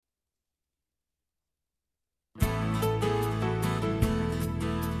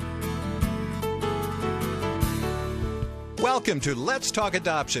Welcome to Let's Talk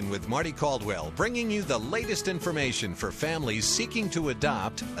Adoption with Marty Caldwell, bringing you the latest information for families seeking to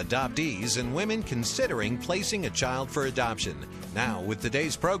adopt, adoptees, and women considering placing a child for adoption. Now, with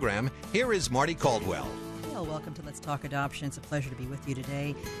today's program, here is Marty Caldwell. Well, welcome to Let's Talk Adoption. It's a pleasure to be with you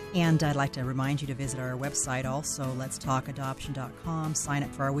today. And I'd like to remind you to visit our website also, letstalkadoption.com. Sign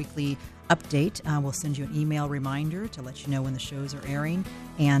up for our weekly update. We'll send you an email reminder to let you know when the shows are airing.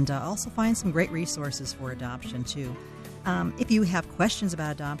 And also find some great resources for adoption, too. If you have questions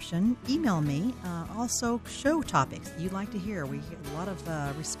about adoption, email me. Also, show topics that you'd like to hear. We get a lot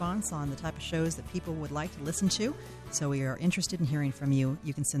of response on the type of shows that people would like to listen to. So we are interested in hearing from you.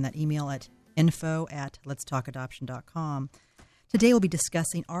 You can send that email at info@letstalkadoption.com. Today we'll be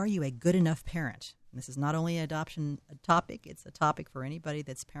discussing, are you a good enough parent? And this is not only an adoption topic, it's a topic for anybody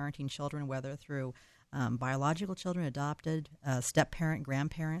that's parenting children, whether through biological children, adopted, step-parent,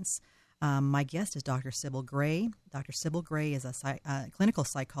 grandparents. My guest is Dr. Sybil Gray. Dr. Sybil Gray is a clinical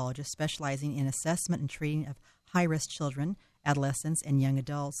psychologist specializing in assessment and treating of high-risk children, adolescents, and young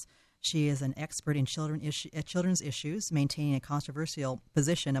adults. She is an expert in children's issues, maintaining a controversial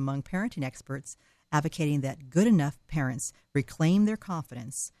position among parenting experts, advocating that good enough parents reclaim their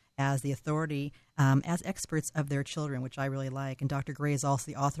confidence as the authority, as experts of their children, which I really like. And Dr. Gray is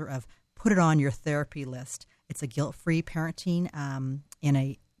also the author of Put It On Your Therapy List. It's a guilt-free parenting in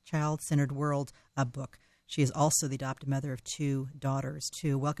a child-centered world book. She is also the adopted mother of two daughters,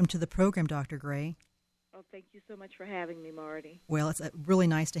 too. Welcome to the program, Dr. Gray. Oh, thank you so much for having me, Marty. Well, it's really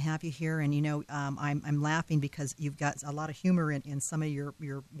nice to have you here, and you know, I'm laughing because you've got a lot of humor in some of your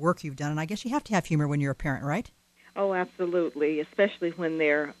work you've done, and I guess you have to have humor when you're a parent, right? Oh, absolutely, especially when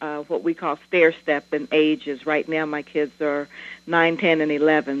they're what we call stair-step in ages. Right now, my kids are 9, 10, and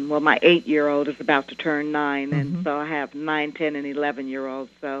 11. Well, my 8-year-old is about to turn 9, and so I have 9, 10, and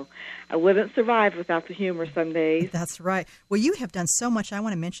 11-year-olds. So I wouldn't survive without the humor some days. That's right. Well, you have done so much. I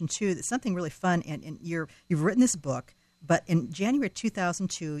want to mention, too, that something really fun, and you've written this book, but in January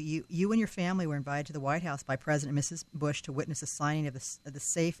 2002, you and your family were invited to the White House by President and Mrs. Bush to witness the signing of the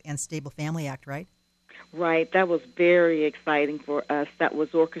Safe and Stable Family Act, right? Right. That was very exciting for us. That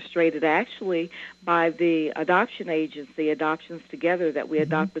was orchestrated actually by the adoption agency, Adoptions Together, that we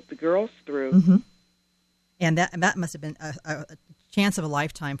adopted the girls through. Mm-hmm. And that must have been a chance of a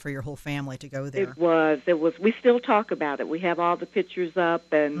lifetime for your whole family to go there. It was. We still talk about it. We have all the pictures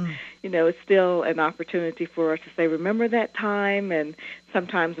up, and, you know, it's still an opportunity for us to say, remember that time? And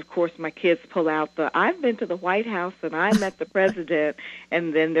sometimes, of course, my kids pull out I've been to the White House, and I met the president,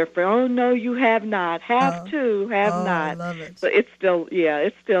 and then they're, oh, no, you have not. Have not. I love it. So it's still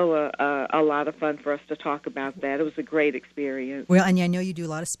a lot of fun for us to talk about that. It was a great experience. Well, and I know you do a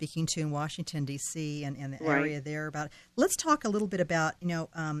lot of speaking, too, in Washington, D.C., and the area there about it. Let's talk a little bit about,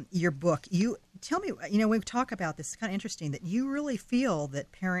 your book. You tell me, when we talk about this, it's kind of interesting that you really feel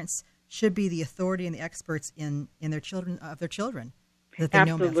that parents should be the authority and the experts in their children. That they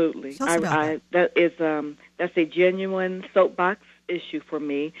Absolutely. Know. Tell us about that. That's a genuine soapbox issue for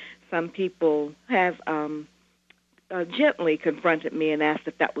me. Some people have gently confronted me and asked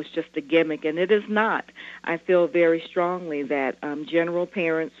if that was just a gimmick, and it is not. I feel very strongly that general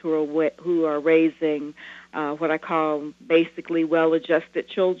parents who are raising what I call basically well-adjusted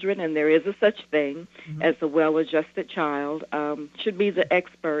children, and there is a such thing as a well-adjusted child, should be the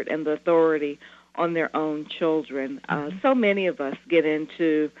expert and the authority on their own children. So many of us get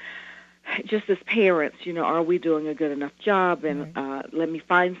into, just as parents, are we doing a good enough job? And let me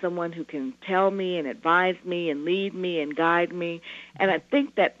find someone who can tell me and advise me and lead me and guide me. And I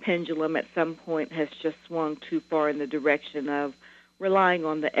think that pendulum at some point has just swung too far in the direction of relying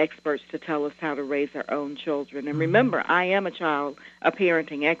on the experts to tell us how to raise our own children. And remember, I am a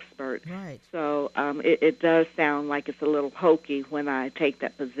parenting expert. Right. So it does sound like it's a little hokey when I take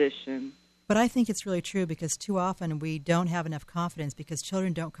that position. But I think it's really true because too often we don't have enough confidence because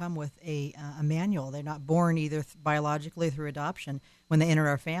children don't come with a manual. They're not born either biologically through adoption when they enter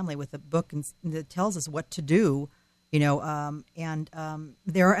our family with a book that tells us what to do. There are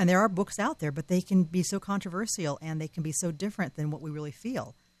books out there, but they can be so controversial and they can be so different than what we really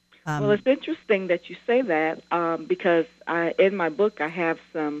feel. Well, it's interesting that you say that because in my book I have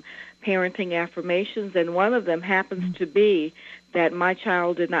some parenting affirmations, and one of them happens to be that my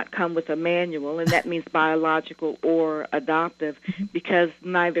child did not come with a manual, and that means biological or adoptive, because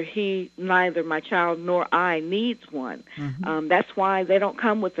neither my child nor I needs one. That's why they don't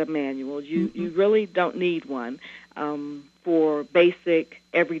come with a manual. You really don't need one for basic,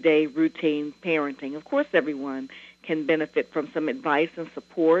 everyday, routine parenting. Of course, everyone can benefit from some advice and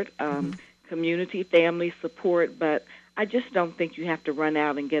support, community, family support, but I just don't think you have to run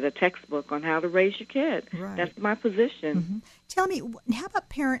out and get a textbook on how to raise your kid. Right. That's my position. Mm-hmm. Tell me, how about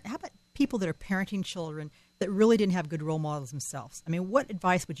people that are parenting children that really didn't have good role models themselves? I mean, what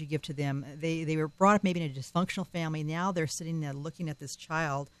advice would you give to them? They were brought up maybe in a dysfunctional family. Now they're sitting there looking at this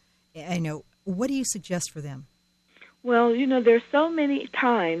child. What do you suggest for them? Well, there's so many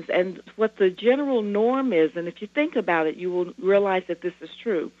times, and what the general norm is, and if you think about it, you will realize that this is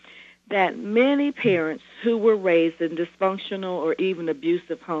true, that many parents who were raised in dysfunctional or even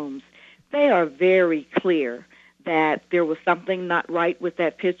abusive homes, they are very clear that there was something not right with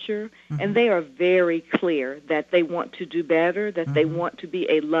that picture, and they are very clear that they want to do better, that they want to be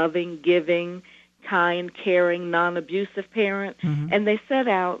a loving, giving, kind, caring, non-abusive parent, and they set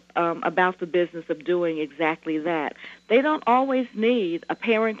out about the business of doing exactly that. They don't always need a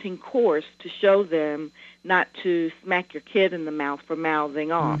parenting course to show them not to smack your kid in the mouth for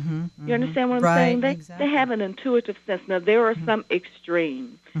mouthing off. You understand what I'm saying? They have an intuitive sense. Now, there are some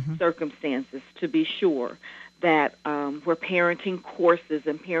extreme circumstances, to be sure, that where parenting courses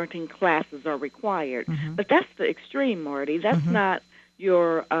and parenting classes are required. But that's the extreme, Marty. That's not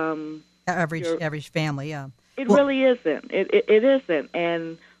your average family. Yeah, it really isn't. It isn't.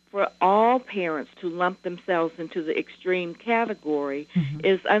 And for all parents to lump themselves into the extreme category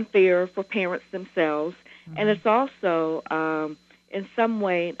is unfair for parents themselves, and it's also in some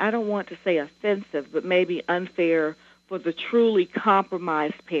way, I don't want to say offensive, but maybe unfair for the truly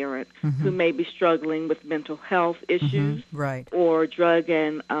compromised parent who may be struggling with mental health issues, right, or drug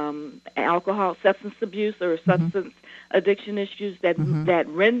and alcohol, substance abuse, or substance addiction issues that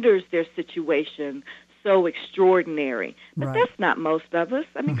renders their situation so extraordinary. But that's not most of us.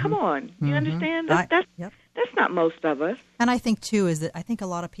 I mean, come on, you understand? That's not most of us. And I think too is that I think a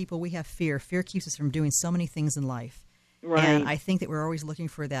lot of people, we have fear. Fear keeps us from doing so many things in life. Right. And I think that we're always looking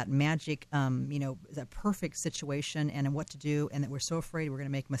for that magic, that perfect situation and what to do, and that we're so afraid we're going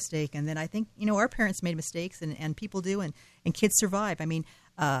to make a mistake. And then I think, our parents made mistakes, and people do, and kids survive. I mean,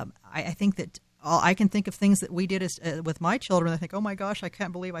 I think that I can think of things that we did with my children. I think, oh my gosh, I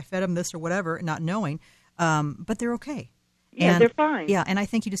can't believe I fed them this or whatever, not knowing. But they're okay. Yeah, they're fine. Yeah, and I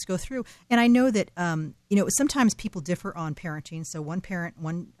think you just go through. And I know that, sometimes people differ on parenting. So one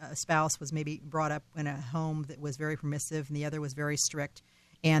spouse was maybe brought up in a home that was very permissive, and the other was very strict,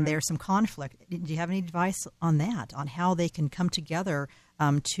 and there's some conflict. Do you have any advice on that, on how they can come together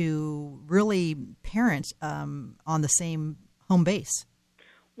to really parent on the same home base?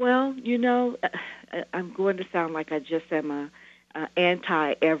 Well, I'm going to sound like I just am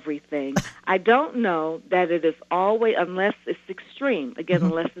anti-everything. I don't know that it is always, unless it's extreme. Again,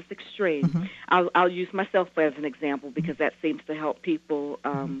 unless it's extreme. I'll use myself as an example because that seems to help people,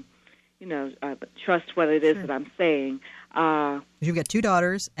 trust what it is that I'm saying. You've got 2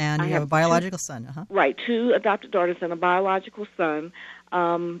 daughters, and you have a biological son. Right, 2 adopted daughters and a biological son.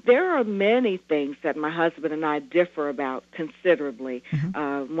 There are many things that my husband and I differ about considerably.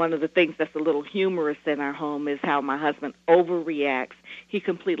 One of the things that's a little humorous in our home is how my husband overreacts. He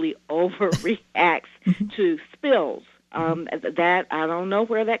completely overreacts to spills. That I don't know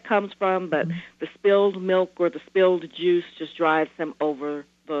where that comes from, but the spilled milk or the spilled juice just drives him over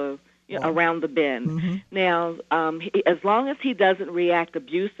the around the bend. Now, as long as he doesn't react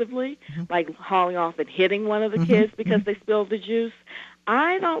abusively, like hauling off and hitting one of the kids because they spilled the juice,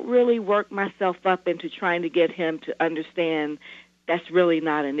 I don't really work myself up into trying to get him to understand that's really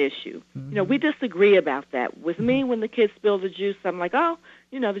not an issue. We disagree about that. With me, when the kids spill the juice, I'm like, oh,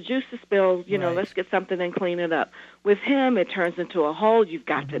 the juice is spilled, right. Let's get something and clean it up. With him, it turns into a whole, you've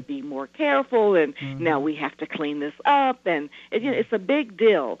got to be more careful, and now we have to clean this up, and it's a big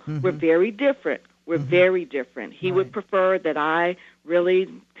deal. We're very different. We're very different. He would prefer that I really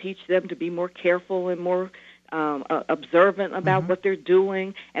teach them to be more careful and more observant about what they're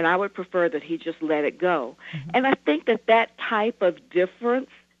doing, and I would prefer that he just let it go. And I think that type of difference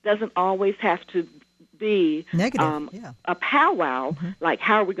doesn't always have to be negative, a powwow, like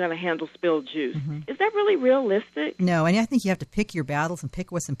how are we going to handle spilled juice? Is that really realistic? No, and I think you have to pick your battles and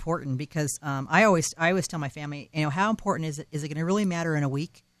pick what's important because I always tell my family, how important is it? Is it going to really matter in a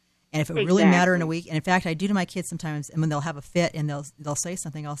week? And if it really matter in a week, and in fact, I do to my kids sometimes, and when they'll have a fit and they'll say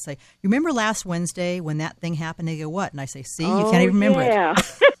something, I'll say, "You remember last Wednesday when that thing happened?" They go, "What?" And I say, "See, you can't even remember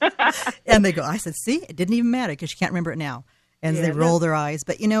it." And they go, I said, "See, it didn't even matter because you can't remember it now." And they roll their eyes.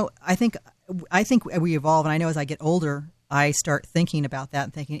 But I think we evolve, and I know as I get older, I start thinking about that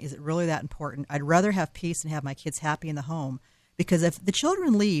and thinking, is it really that important? I'd rather have peace and have my kids happy in the home, because if the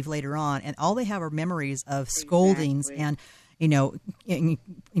children leave later on and all they have are memories of scoldings and and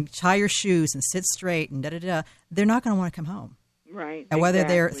tie your shoes and sit straight and da-da-da, they're not going to want to come home. Right. And whether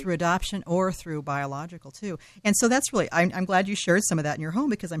they're exactly. through adoption or through biological, too. And so that's really, I'm glad you shared some of that in your home,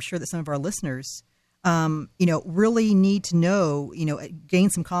 because I'm sure that some of our listeners, really need to know, gain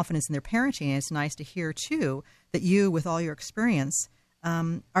some confidence in their parenting. And it's nice to hear, too, that you, with all your experience,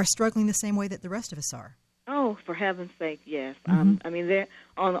 are struggling the same way that the rest of us are. Oh, for heaven's sake, yes. Mm-hmm. I mean, they're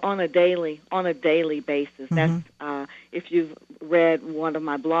on a daily basis. Mm-hmm. That's if you've read one of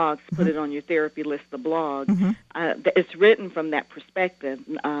my blogs, Put It on Your Therapy List, the blog. Mm-hmm. It's written from that perspective.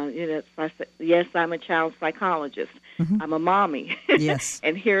 Yes, I'm a child psychologist. Mm-hmm. I'm a mommy. Yes.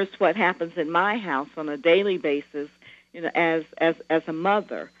 And here's what happens in my house on a daily basis. As a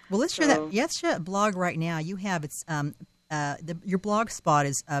mother. Well, let's share that. Yes, share that blog right now. You have your blog spot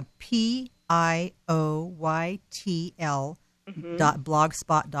is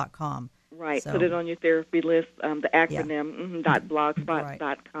PIOYTL.blogspot.com. Right. So, Put It on Your Therapy List. The acronym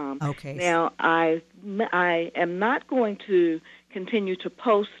 .blogspot.com. Right. Okay. Now, I am not going to continue to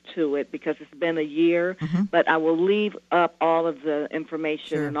post to it because it's been a year, but I will leave up all of the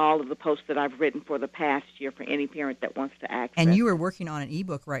information and all of the posts that I've written for the past year for any parent that wants to access. And you are working on an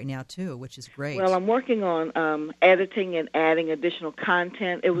ebook right now too, which is great. Well, I'm working on editing and adding additional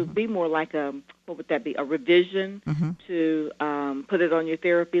content. It would be more like what would that be? A revision to Put It on Your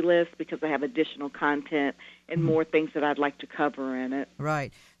Therapy List, because I have additional content and more things that I'd like to cover in it.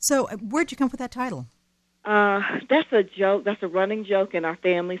 Right. So, where'd you come up with that title? That's a joke. That's a running joke in our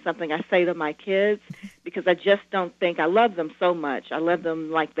family, something I say to my kids, because I just don't think, I love them so much. I love them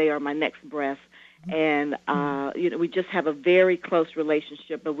like they are my next breath. And, we just have a very close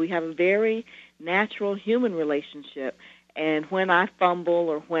relationship, but we have a very natural human relationship. And when I fumble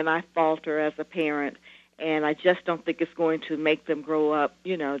or when I falter as a parent, and I just don't think it's going to make them grow up,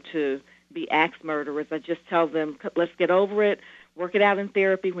 to be axe murderers, I just tell them, let's get over it. Work it out in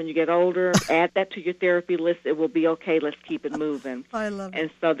therapy when you get older. Add that to your therapy list. It will be okay. Let's keep it moving. I love it. And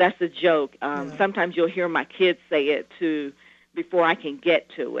so that's a joke. Sometimes you'll hear my kids say it, too, before I can get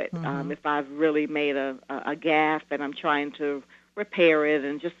to it. If I've really made a gaffe and I'm trying to repair it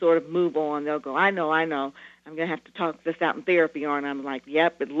and just sort of move on, they'll go, I know. I'm going to have to talk this out in therapy, and I'm like,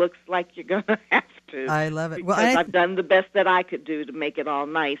 yep, it looks like you're going to have to. I love it. Because I've done the best that I could do to make it all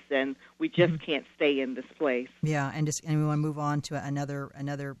nice, and we just can't stay in this place. Yeah, and we want to move on to another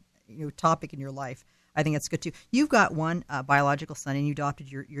topic in your life. I think that's good, too. You've got one biological son, and you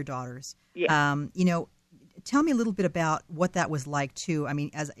adopted your daughters. Yeah. Tell me a little bit about what that was like, too. I mean,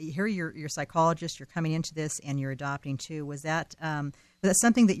 as here you're a psychologist, you're coming into this, and you're adopting, too. Was that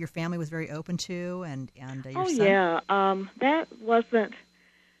something that your family was very open to, and your son? Yeah. That wasn't.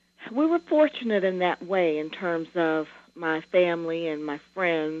 We were fortunate in that way in terms of my family and my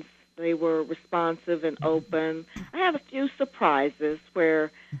friends. They were responsive and open. I had a few surprises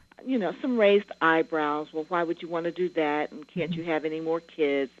where, some raised eyebrows. Well, why would you want to do that? And can't you have any more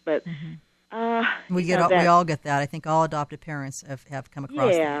kids? But we all get that. I think all adopted parents have come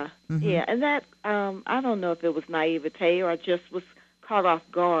across that. Yeah, and that I don't know if it was naivete or I just was caught off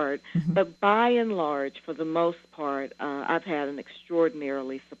guard. But by and large, for the most part, I've had an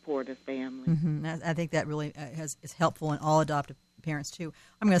extraordinarily supportive family. I think that really is helpful in all adoptive parents too.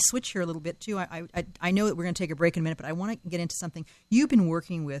 I'm going to switch here a little bit too. I know that we're going to take a break in a minute, but I want to get into something. You've been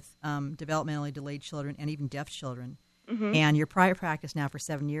working with developmentally delayed children and even deaf children. And your private practice now for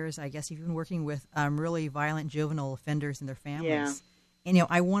 7 years, I guess you've been working with really violent juvenile offenders and their families. Yeah. And,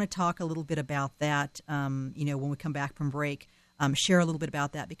 I want to talk a little bit about that, when we come back from break, share a little bit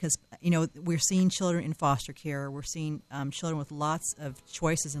about that because, we're seeing children in foster care. We're seeing children with lots of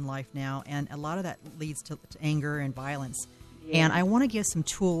choices in life now, and a lot of that leads to anger and violence. Yeah. And I want to give some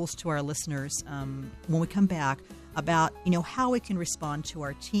tools to our listeners when we come back about, how we can respond to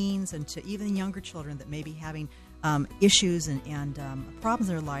our teens and to even younger children that may be having issues and problems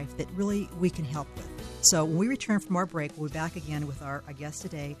in their life that really we can help with. So when we return from our break, we'll be back again with our guest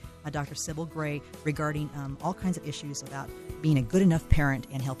today, Dr. Sybil Gray, regarding all kinds of issues about being a good enough parent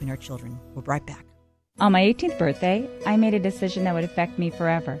and helping our children. We'll be right back. On my 18th birthday, I made a decision that would affect me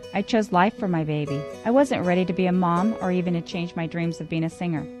forever. I chose life for my baby. I wasn't ready to be a mom or even to change my dreams of being a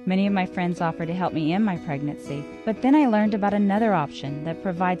singer. Many of my friends offered to help me in my pregnancy, but then I learned about another option that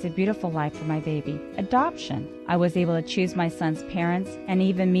provides a beautiful life for my baby: adoption. I was able to choose my son's parents and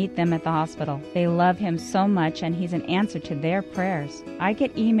even meet them at the hospital. They love him so much, and he's an answer to their prayers. I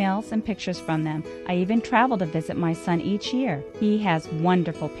get emails and pictures from them. I even travel to visit my son each year. He has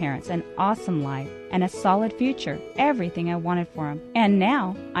wonderful parents, an awesome life, and a solid future, everything I wanted for him. And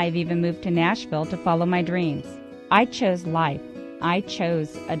now, I've even moved to Nashville to follow my dreams. I chose life. I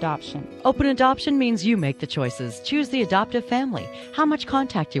chose adoption. Open Adoption means you make the choices. Choose the adoptive family, how much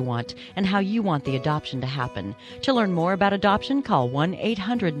contact you want, and how you want the adoption to happen. To learn more about adoption, call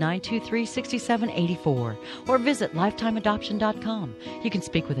 1-800-923-6784 or visit lifetimeadoption.com. You can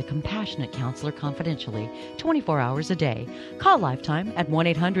speak with a compassionate counselor confidentially, 24 hours a day. Call Lifetime at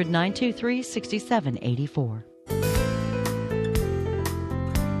 1-800-923-6784.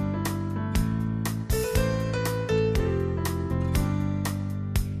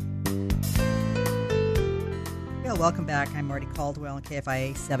 Welcome back. I'm Marty Caldwell on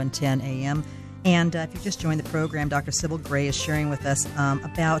KFIA 710 AM. And if you just joined the program, Dr. Sybil Gray is sharing with us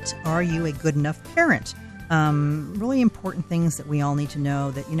about Are You a Good Enough Parent? Really important things that we all need to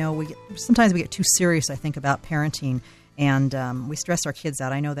know that, sometimes we get too serious, I think, about parenting. And we stress our kids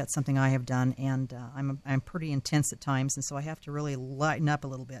out. I know that's something I have done. And I'm pretty intense at times. And so I have to really lighten up a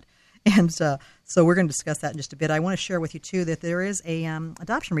little bit. And so we're going to discuss that in just a bit. I want to share with you, too, that there is a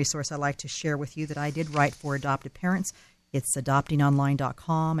adoption resource I'd like to share with you that I did write for adoptive parents. It's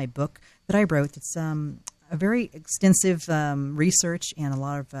adoptingonline.com, a book that I wrote. It's a very extensive research and a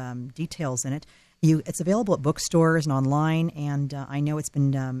lot of details in it. It's available at bookstores and online, and I know it's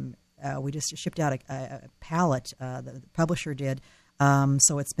been we just shipped out a pallet, the publisher did.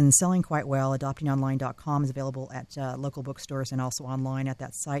 So it's been selling quite well. Adoptingonline.com is available at local bookstores and also online at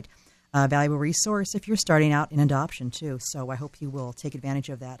that site. Valuable resource if you're starting out in adoption, too. So I hope you will take advantage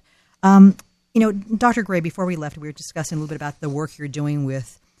of that. Dr. Gray, before we left, we were discussing a little bit about the work you're doing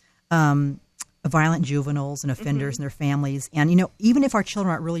with violent juveniles and offenders and their families. And, even if our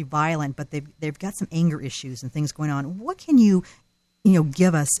children aren't really violent, but they've got some anger issues and things going on, what can you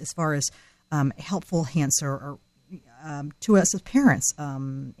give us as far as helpful hints or to us as parents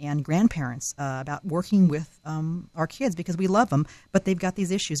and grandparents about working with our kids, because we love them, but they've got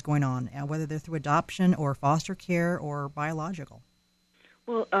these issues going on, whether they're through adoption or foster care or biological?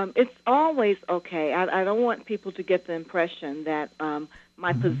 Well, it's always okay. I don't want people to get the impression that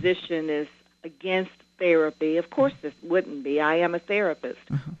my position is against therapy. Of course, this wouldn't be. I am a therapist,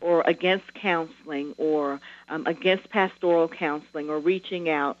 or against counseling, or against pastoral counseling, or reaching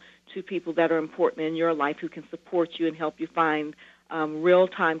out to people that are important in your life who can support you and help you find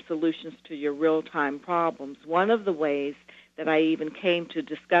real-time solutions to your real-time problems. One of the ways that I even came to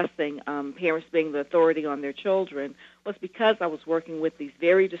discussing parents being the authority on their children was because I was working with these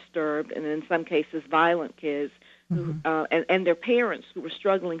very disturbed and in some cases violent kids who, and their parents who were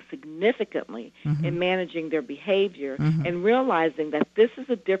struggling significantly in managing their behavior and realizing that this is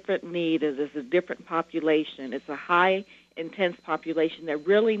a different need, it is a different population. It's a high intense population that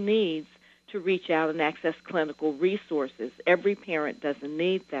really needs to reach out and access clinical resources. Every parent doesn't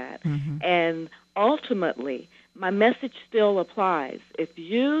need that. And ultimately, my message still applies. If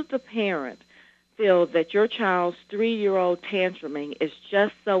you, the parent, feel that your child's 3-year-old tantruming is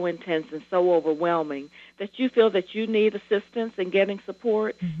just so intense and so overwhelming that you feel that you need assistance in getting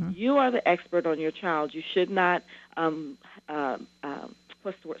support, you are the expert on your child. You should not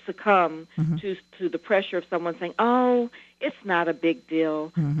succumb to the pressure of someone saying, oh, it's not a big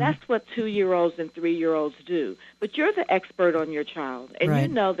deal. That's what 2-year-olds and 3-year-olds do. But you're the expert on your child, and you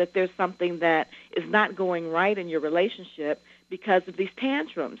know that there's something that is not going right in your relationship because of these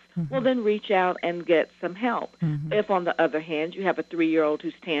tantrums. Well, then reach out and get some help. If, on the other hand, you have a 3-year-old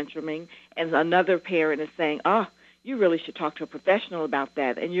who's tantruming and another parent is saying, oh, you really should talk to a professional about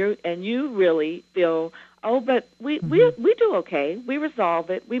that, and you really feel, oh, but we do okay. We resolve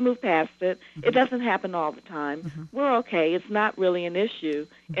it. We move past it. It doesn't happen all the time. We're okay. It's not really an issue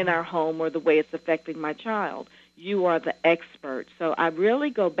in our home or the way it's affecting my child. You are the expert. So I really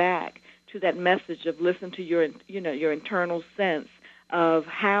go back to that message of listen to your internal sense of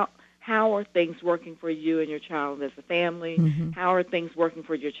how are things working for you and your child as a family? How are things working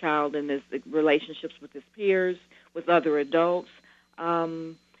for your child in his relationships with his peers, with other adults?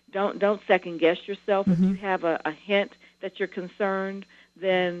 Don't second guess yourself. If you have a hint that you're concerned,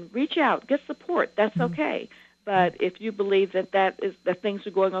 then reach out, get support. That's okay. But if you believe that things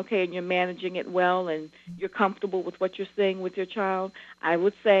are going okay and you're managing it well and you're comfortable with what you're seeing with your child, I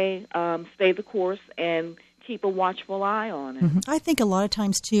would say stay the course and keep a watchful eye on it. I think a lot of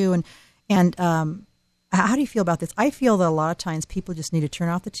times too, and how do you feel about this? I feel that a lot of times people just need to turn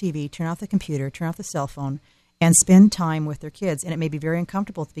off the TV, turn off the computer, turn off the cell phone, and spend time with their kids. And it may be very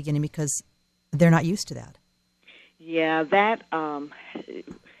uncomfortable at the beginning because they're not used to that. Yeah, that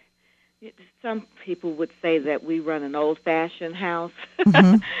some people would say that we run an old-fashioned house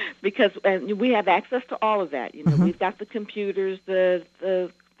because we have access to all of that. We've got the computers, the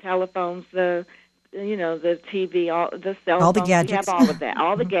telephones, the TV, the cell phones. All the gadgets. We have all of that,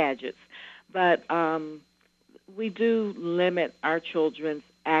 all the gadgets. But we do limit our children's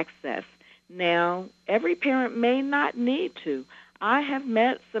access. Now, every parent may not need to. I have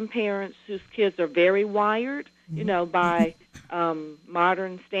met some parents whose kids are very wired, by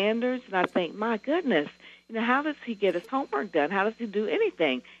modern standards, and I think, my goodness, how does he get his homework done? How does he do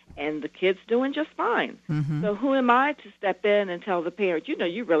anything? And the kid's doing just fine. Mm-hmm. So who am I to step in and tell the parent,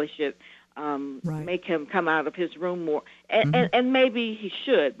 you really should make him come out of his room more? And maybe he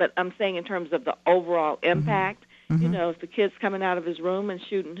should, but I'm saying in terms of the overall impact, if the kid's coming out of his room and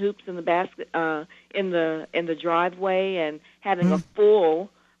shooting hoops in the basket, in the driveway, and having a full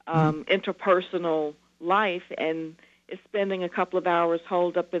interpersonal life, and is spending a couple of hours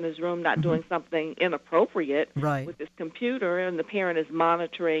holed up in his room, not doing something inappropriate with his computer, and the parent is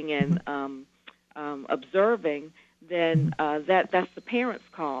monitoring and observing, then that's the parent's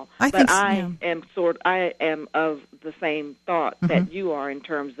call. I am of the same thought that you are in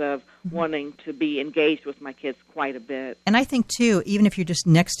terms of wanting to be engaged with my kids quite a bit. And I think too, even if you're just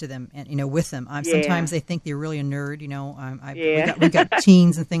next to them and with them, sometimes they think they're really a nerd. We got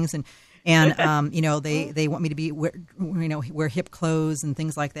teens and things, and they want me to be wear hip clothes and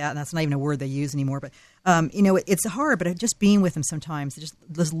things like that, and that's not even a word they use anymore. But it's hard. But just being with them sometimes,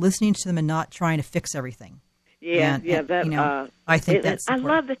 just listening to them and not trying to fix everything. I think that's important. I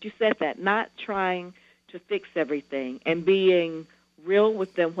love that you said that. Not trying to fix everything and being real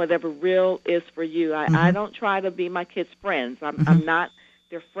with them, whatever real is for you. I don't try to be my kids' friends. I'm not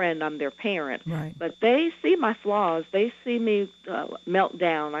their friend. I'm their parent. Right. But they see my flaws. They see me melt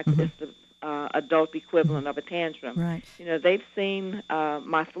down. It's the adult equivalent of a tantrum. Right. They've seen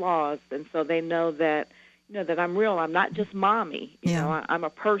my flaws, and so they know that I'm real. I'm not just mommy. I'm a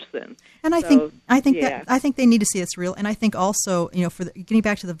person. And I think they need to see it's real. And I think also, getting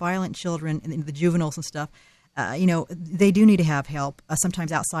back to the violent children and the juveniles and stuff, they do need to have help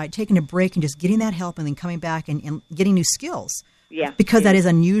sometimes outside, taking a break and just getting that help, and then coming back and getting new skills. Yeah. Because that is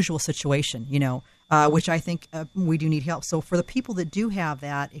an unusual situation, which I think we do need help. So for the people that do have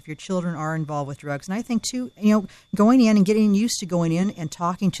that, if your children are involved with drugs, and I think too, going in and getting used to going in and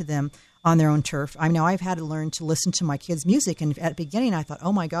talking to them on their own turf. I know I've had to learn to listen to my kids' music, and at the beginning I thought,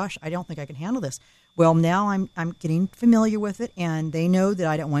 oh my gosh, I don't think I can handle this. Well, now I'm getting familiar with it, and they know that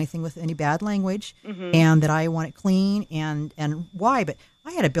I don't want anything with any bad language, and that I want it clean, and why. But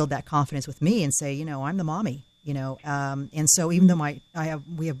I had to build that confidence with me and say, I'm the mommy. And so even though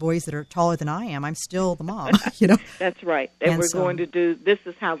we have boys that are taller than I am, I'm still the mom. That's right. And we're going to do. This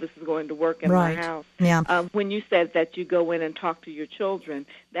is how this is going to work in my house. Yeah. When you said that you go in and talk to your children,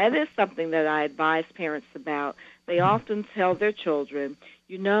 that is something that I advise parents about. They often tell their children,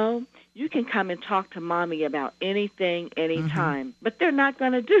 you can come and talk to mommy about anything, anytime. But they're not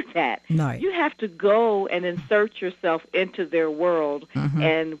going to do that. No. You have to go and insert yourself into their world,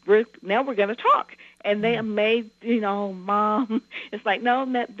 and now we're going to talk. And they may, Mom, it's like, no,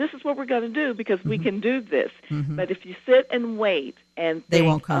 this is what we're going to do because we can do this. But if you sit and wait and they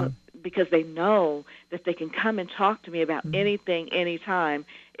won't come. Because they know that they can come and talk to me about anything, anytime.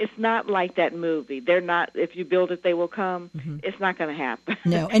 It's not like that movie. They're not, if you build it, they will come. It's not going to happen.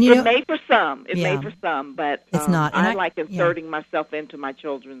 No, and it's made for some. It's made for some, but it's not. And I like inserting myself into my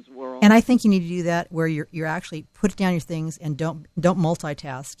children's world. And I think you need to do that where you're actually put down your things and don't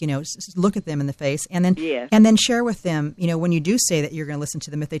multitask. Just look at them in the face and then share with them. When you do say that you're going to listen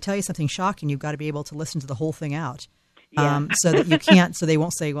to them, if they tell you something shocking, you've got to be able to listen to the whole thing out. So that you can't, so they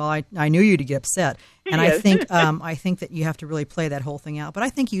won't say, well, I knew you to get upset. And I think that you have to really play that whole thing out. But I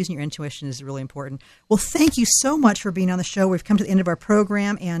think using your intuition is really important. Well, thank you so much for being on the show. We've come to the end of our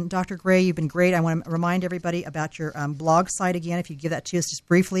program. And Dr. Gray, you've been great. I want to remind everybody about your blog site again. If you give that to us just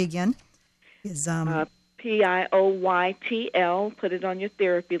briefly again. Is PIOYTL, put it on your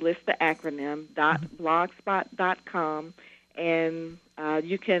therapy list, the acronym, .blogspot.com. And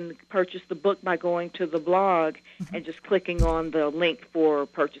you can purchase the book by going to the blog and just clicking on the link for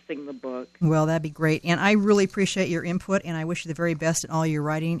purchasing the book. Well, that'd be great. And I really appreciate your input, and I wish you the very best in all your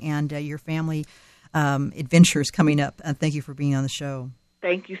writing and your family adventures coming up. And thank you for being on the show.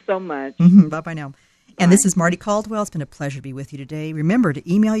 Thank you so much. Bye-bye now. And this is Marty Caldwell. It's been a pleasure to be with you today. Remember to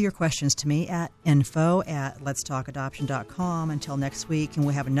email your questions to me at info@letstalkadoption.com. Until next week, and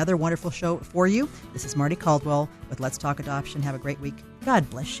we'll have another wonderful show for you. This is Marty Caldwell with Let's Talk Adoption. Have a great week. God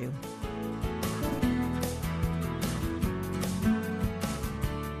bless you.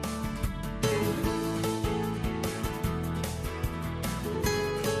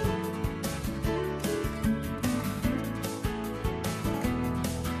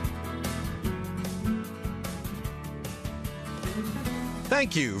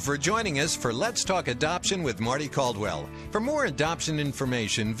 Thank you for joining us for Let's Talk Adoption with Marty Caldwell. For more adoption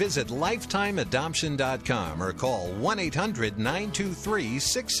information, visit lifetimeadoption.com or call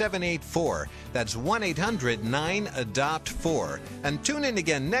 1-800-923-6784. That's 1-800-9ADOPT-4. And tune in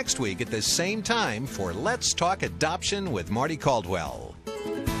again next week at the same time for Let's Talk Adoption with Marty Caldwell.